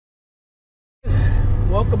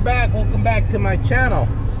Welcome back to my channel.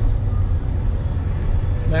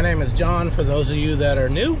 My name is John, for those of you that are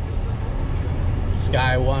new.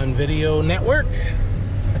 Sky One Video Network.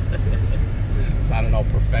 I don't know,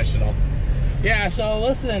 professional. Yeah, so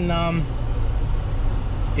listen,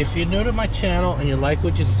 if you're new to my channel and you like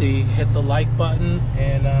what you see, hit the like button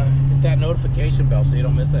and hit that notification bell so you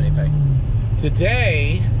don't miss anything.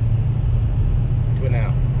 Today, do it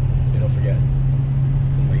now, so you don't forget.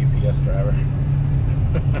 I'm my UPS driver.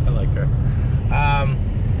 I like her.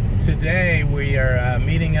 Today we are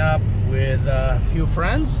meeting up with a few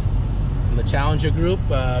friends from the Challenger group.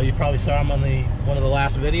 You probably saw them on one of the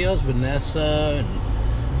last videos. Vanessa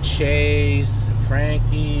and Chase and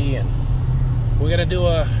Frankie, and we're gonna do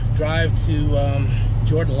a drive to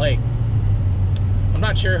Jordan Lake. I'm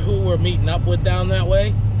not sure who we're meeting up with down that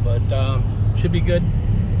way, but should be good.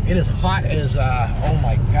 It is hot as oh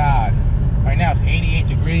my god. Right now it's 88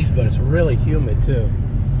 degrees, but it's really humid too.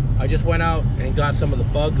 I just went out and got some of the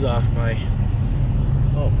bugs off my...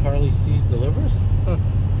 Oh, Carly C's delivers? Huh.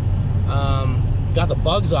 Got the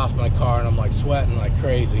bugs off my car and I'm like sweating like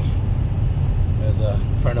crazy. As a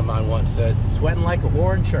friend of mine once said, sweating like a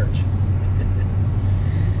whore in church.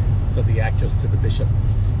 Said the actress to the bishop.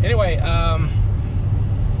 Anyway,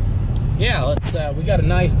 yeah, let's, we got a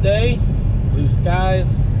nice day. Blue skies.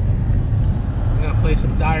 I'm gonna play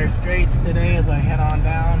some Dire Straits today as I head on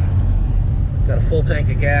down. Got a full tank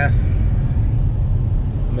of gas.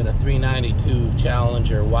 I'm in a 392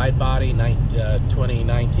 Challenger wide body,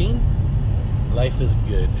 2019. Life is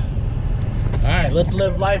good. All right, let's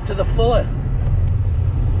live life to the fullest.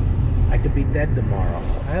 I could be dead tomorrow.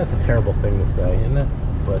 That's a terrible thing to say, isn't it?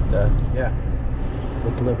 But yeah,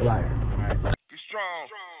 let's live life. All right. Be strong.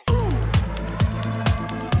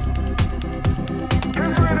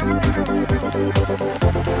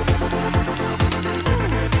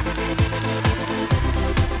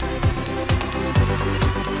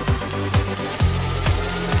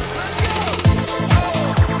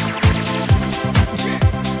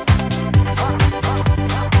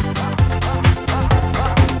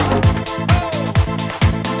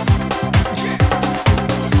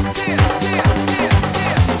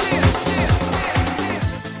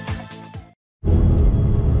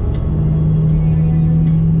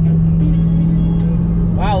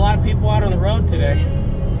 Today.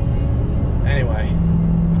 Anyway,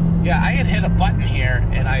 yeah, I had hit a button here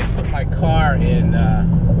and I put my car in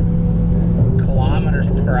kilometers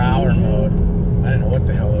per hour mode. I didn't know what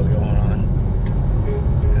the hell was going on.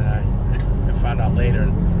 And I found out later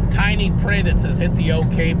in tiny print it says hit the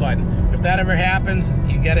OK button. If that ever happens,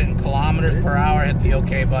 you get it in kilometers per hour, hit the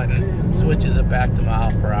OK button, switches it back to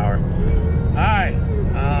miles per hour. Alright,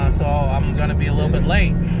 so I'm gonna be a little bit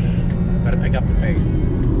late. Better pick up the pace.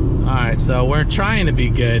 Alright, so we're trying to be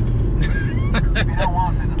good.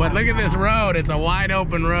 But look at this road. It's a wide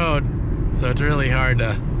open road. So it's really hard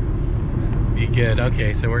to be good.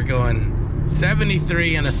 Okay, so we're going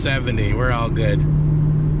 73 and a 70. We're all good.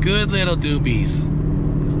 Good little doobies.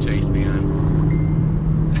 Let's chase me on.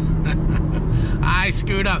 I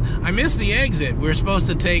screwed up. I missed the exit. We were supposed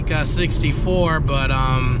to take 64, but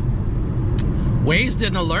Waze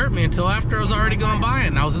didn't alert me until after I was already going by it,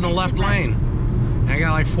 and I was in the left lane. I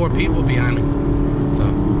got like 4 people behind me, so.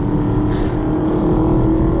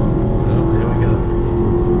 Oh, here we go.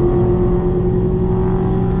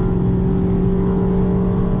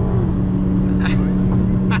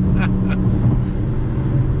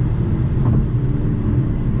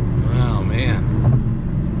 Oh, man.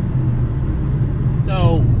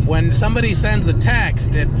 So, when somebody sends a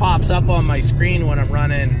text, it pops up on my screen when I'm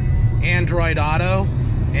running Android Auto,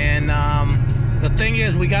 and the thing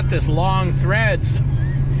is, we got this long threads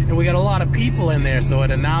and we got a lot of people in there, so it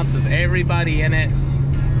announces everybody in it,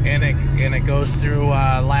 and it goes through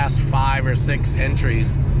last 5 or 6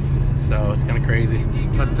 entries, so it's kind of crazy.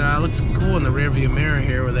 But it looks cool in the rear view mirror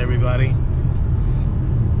here with everybody.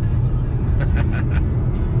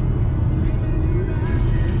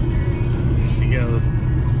 Here she goes.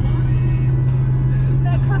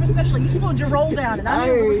 That curve especially, you slowed your roll down, and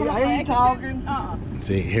I ain't talking.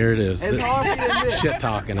 See, here it is. It's hard to admit. Shit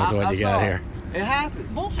talking is what you got here. It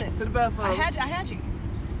happens. Bullshit. To the best I had you.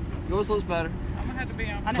 Yours looks better. I'm gonna have to be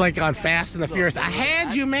on. It's like on Fast and the Furious. I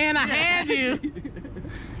had you, man. I had you.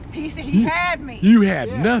 He said he had me. You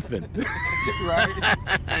had nothing.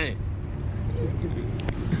 Right.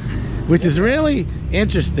 Which is really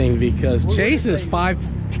interesting because Chase is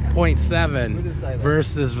 5.7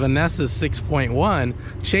 versus Vanessa's 6.1.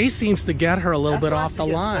 Chase seems to get her a little bit off the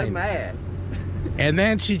line. So mad. And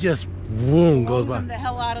then she just boom goes by. Him the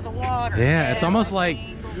hell out of the water. Yeah, it's almost like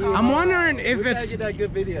I'm wondering if we gotta it's. get that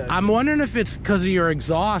good video. I'm wondering if it's because of your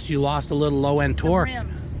exhaust. You lost a little low end The torque.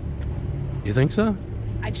 rims. You think so?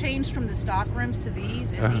 I changed from the stock rims to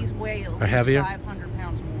these, and these weigh at least heavier? 500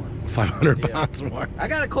 pounds more. 500 pounds more. I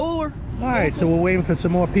got a cooler. All right, so we're waiting for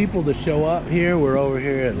some more people to show up here. We're over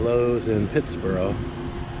here at Lowe's in Pittsboro.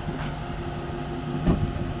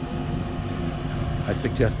 I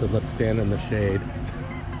suggested let's stand in the shade.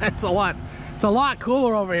 It's a lot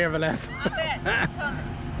cooler over here, Vanessa. Not bad.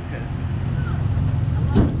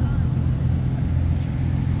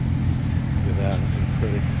 Look at that, this looks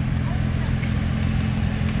pretty.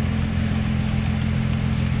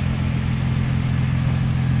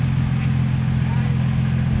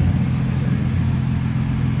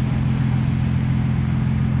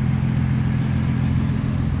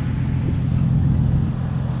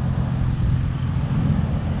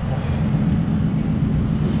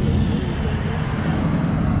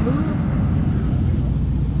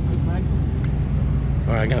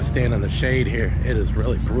 All right, I gotta stand in the shade here. It is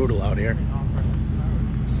really brutal out here.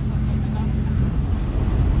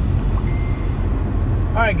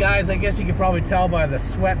 All right, guys, I guess you can probably tell by the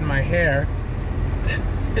sweat in my hair.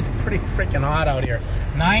 It's pretty freaking hot out here.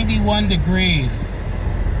 91 degrees.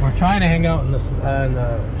 We're trying to hang out in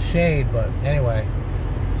the shade, but anyway.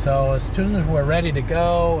 So as soon as we're ready to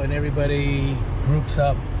go and everybody groups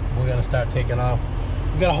up, we're gonna start taking off.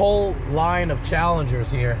 We've got a whole line of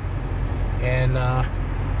Challengers here, and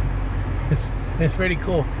it's pretty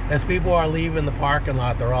cool. As people are leaving the parking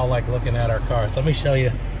lot, they're all like looking at our cars. Let me show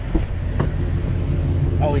you.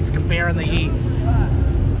 Oh, he's comparing the heat.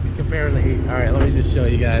 He's comparing the heat. All right, let me just show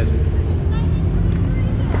you guys.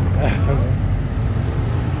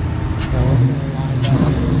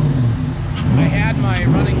 I had my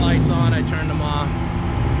running lights on. I turned them off.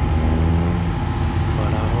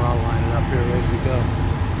 But we're all lining up here, ready to go.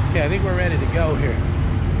 Okay, I think we're ready to go here.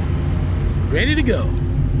 Ready to go.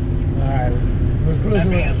 All right, we're cruising. That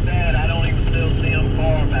being said, I don't even still see them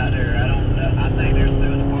farm out there. I think they're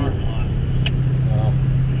still in the parking lot. Well,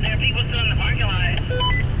 There are people still in the parking lot.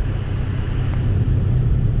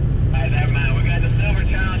 Hey, never mind. We got the silver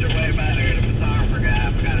Challenger way back there. The photographer guy,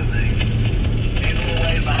 I forgot his name. He's a little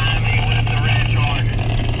ways behind me with the red Charger.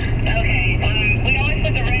 Okay, we always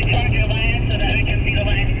put the red Charger last so that we can see the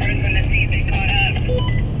last person to see if they caught up.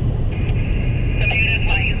 So maybe that's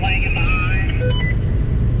why he's lagging behind.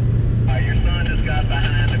 Your son just got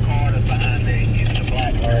behind the car that's behind me. He's in the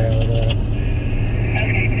black car.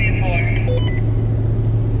 Okay, 10-4.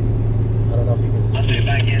 I don't know if you can I'll see. sit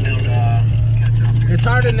back in and catch up. It's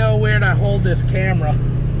hard to know where to hold this camera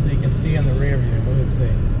so you can see in the rear view. Let me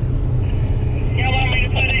see. You want me to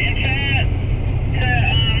put it in chat to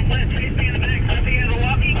let Tracy in the back so he has a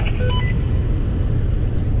walkie?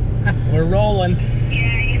 We're rolling,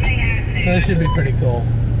 Yeah, you may have to. so this should be pretty cool.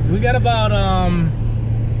 We got about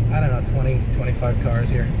I don't know, 20, 25 cars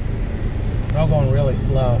here. We're all going really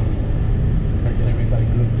slow. Trying to get everybody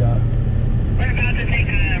grouped up. We're about to take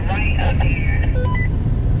a right up here.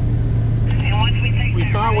 And once we take We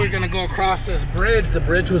that thought we were right, gonna go across this bridge. The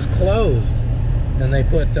bridge was closed, and they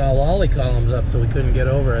put lolly columns up, so we couldn't get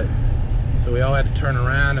over it. So we all had to turn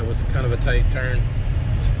around. It was kind of a tight turn.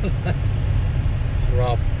 We're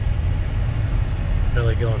all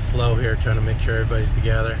really going slow here, trying to make sure everybody's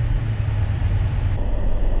together.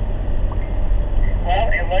 well,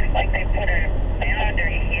 it looks like they put a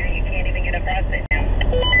boundary here. You can't even get across it now.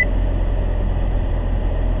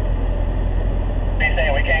 They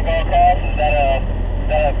say we can't go across? Is that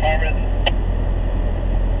a affirmative?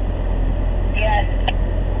 Yes.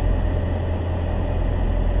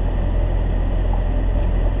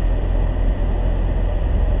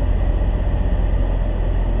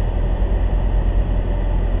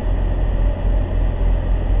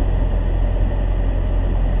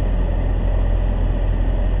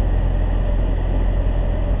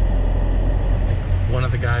 One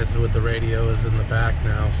of the guys with the radio is in the back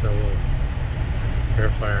now, so we'll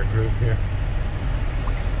verify our group here.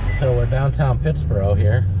 So we're downtown Pittsboro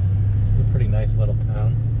here. It's a pretty nice little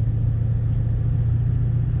town.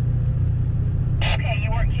 Okay, you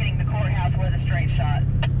weren't kidding. The courthouse was a straight shot.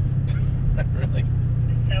 Really?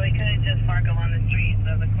 So we could just park along the streets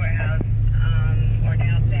of the courthouse or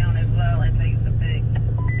downtown as well and take the pic.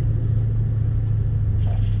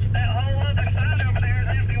 That whole other side over there is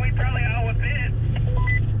empty. We probably all would fit.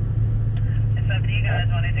 It's up to you guys.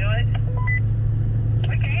 Want to do it?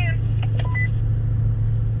 We can.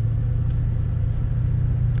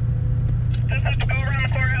 Just have to go around the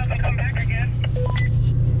courthouse and come back, I guess.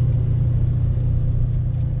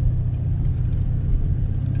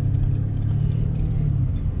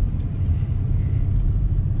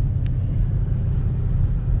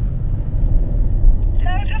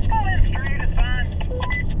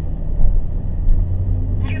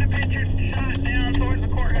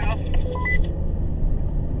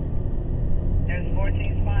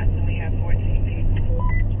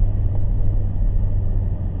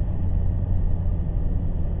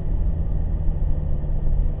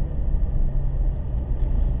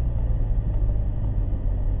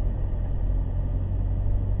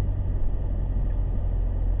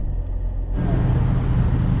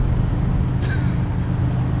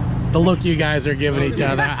 the look you guys are giving each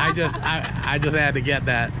other. I just had to get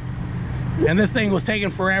that. And this thing was taking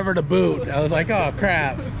forever to boot. I was like, oh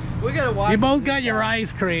crap. We gotta watch. You both got your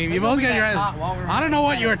ice cream. You both got your ice. I don't know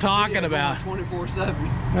what you were talking about. 24/7.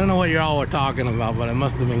 I don't know what you all were talking about, but it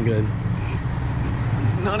must have been good.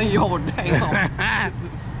 None of your damn.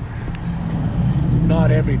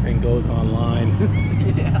 Not everything goes online.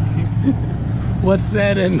 Yeah. What's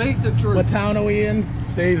said in Speak the truth. what town are we in?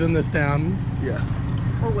 Stays in this town. Yeah.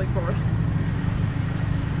 Or Wake Forest.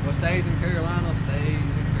 What stays in Carolina stays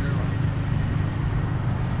in Carolina.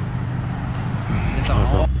 It's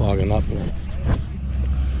all Fogging up.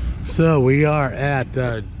 So we are at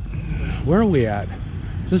where are we at?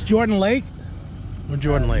 Is this Jordan Lake? Or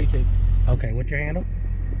Jordan Lake? YouTube. Okay, what's your handle?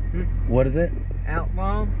 What is it?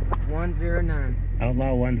 Outlaw 109.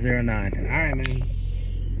 Outlaw 109. All right, man.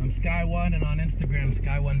 I'm Sky1 and on Instagram,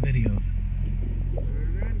 Sky1 Videos.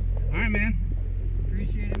 All right, man.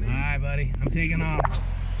 Appreciate it, All man. right, buddy. I'm taking off.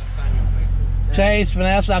 find you on Facebook. Chase,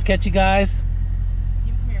 Vanessa, I'll catch you guys.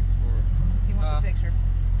 You come here. He wants a picture.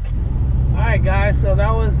 All right, guys. So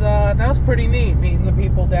that was pretty neat meeting the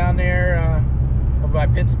people down there over by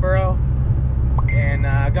Pittsboro, and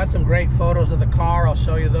I got some great photos of the car. I'll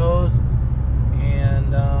show you those.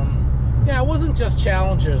 And yeah, it wasn't just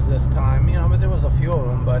Challengers this time. You know, but there was a few of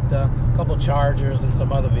them, but a couple Chargers and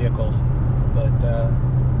some other vehicles. But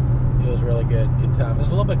it was really good time. It was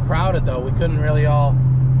a little bit crowded though. We couldn't really all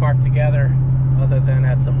park together, other than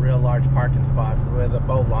at some real large parking spots where the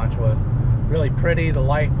boat launch was. Really pretty. The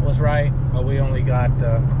light was right, but we only got.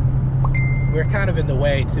 We were kind of in the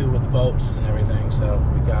way too with the boats and everything, so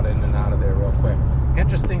we got in and out of there real quick.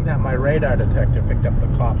 Interesting that my radar detector picked up the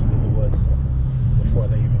cops through the woods before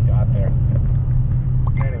they even got there.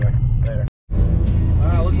 Anyway, later.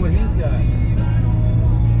 Wow, look what he's got.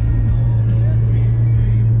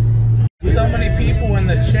 So many people in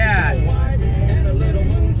the chat.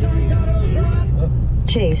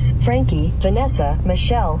 Chase, Frankie, Vanessa,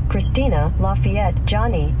 Michelle, Christina, Lafayette,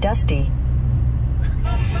 Johnny, Dusty.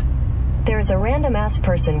 There's a random ass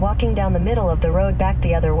person walking down the middle of the road back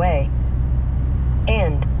the other way.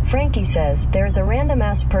 And Frankie says, there's a random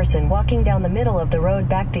ass person walking down the middle of the road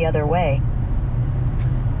back the other way.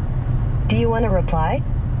 Do you want to reply?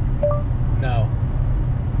 No.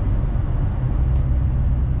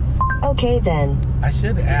 Okay then. I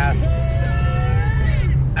should ask,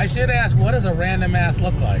 what does a random ass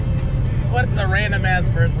look like? What does a random ass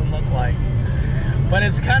person look like? But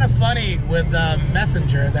it's kind of funny with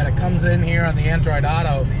Messenger that it comes in here on the Android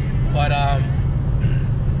Auto,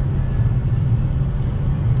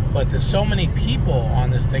 but there's so many people on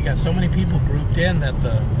this. They got so many people grouped in that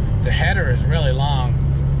the header is really long.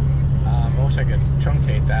 I wish I could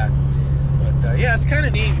truncate that, but yeah, it's kind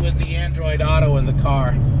of neat with the Android Auto in the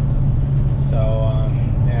car. So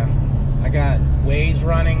yeah, I got Waze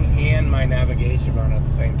running and my navigation running at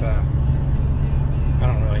the same time. I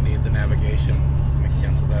don't really need the navigation. Let me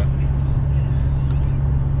cancel that.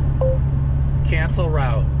 Cancel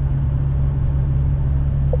route.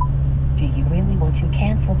 Do you really want to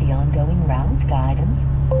cancel the ongoing route guidance?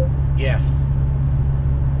 Yes.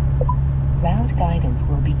 Route guidance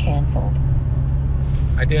will be canceled.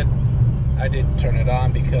 I did turn it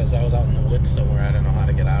on because I was out in the woods somewhere. I don't know how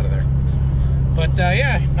to get out of there. But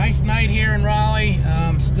yeah, nice night here in Raleigh.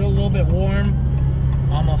 Still a little bit warm.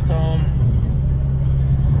 Almost home.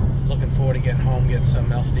 Looking forward to getting home, getting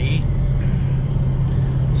something else to eat.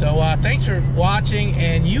 So thanks for watching,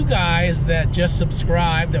 and you guys that just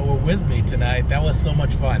subscribed that were with me tonight. That was so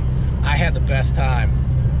much fun. I had the best time.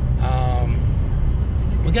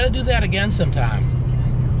 We got to do that again sometime.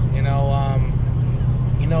 You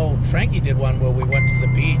know, Frankie did one where we went to the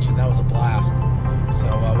beach, and that was a blast. So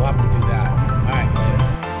we'll have to do that. All right, later.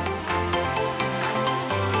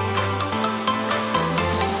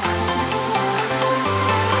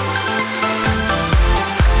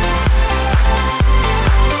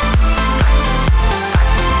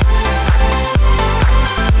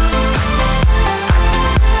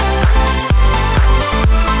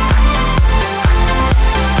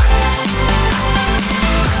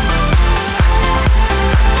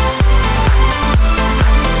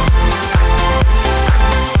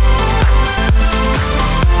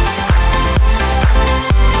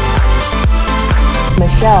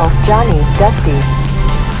 Michelle, Johnny, Dusty.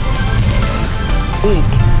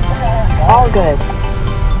 Eek. All good.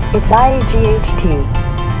 It's IAGHT.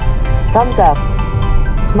 Thumbs up.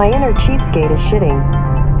 My inner cheapskate is shitting.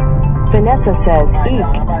 Vanessa says, eek.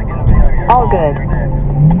 All good.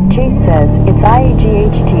 Chase says, it's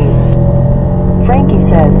IAGHT. Frankie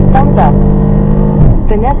says, thumbs up.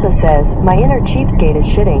 Vanessa says, my inner cheapskate is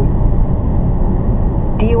shitting.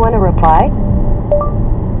 Do you want to reply?